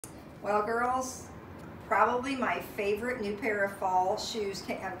Well, girls, probably my favorite new pair of fall shoes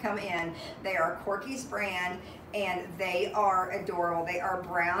have come in. They are Corky's brand, and they are adorable. They are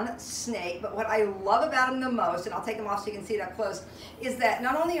brown snake, but what I love about them the most, and I'll take them off so you can see it up close, is that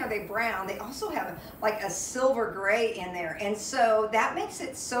not only are they brown, they also have like a silver gray in there, and so that makes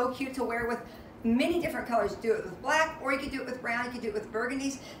it so cute to wear with many different colors. Do it with black, or you could do it with brown, you could do it with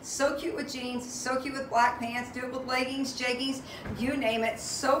burgundies. So cute with jeans, so cute with black pants, do it with leggings, jeggings, you name it.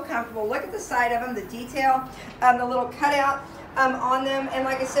 So comfortable. Look at the side of them, the detail, the little cutout on them, and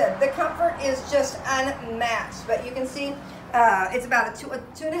like I said, the comfort is just unmatched. But you can see it's about a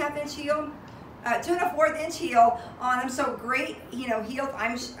 2.5 inch heel, 2 1/4 inch heel on them. So great, you know, heel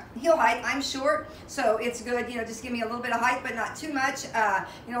height. I'm short, so it's good, you know, just give me a little bit of height, but not too much.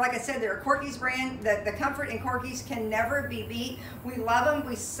 You know, like I said, they're a Corky's brand. The comfort in Corky's can never be beat. We love them.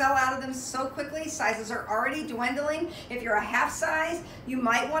 We sell out of them so quickly. Sizes are already dwindling. If you're a half size, you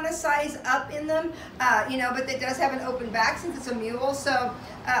might want to size up in them, you know, but it does have an open back since it's a mule. So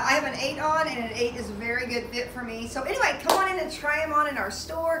I have an 8 on, and an 8 is a very good fit for me. So anyway, come on in and try them on in our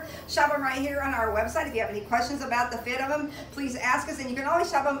store. Shop them right here on our website. If you have any questions about the fit of them, please ask us, and you can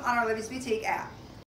always shop them on our Libby's Boutique app.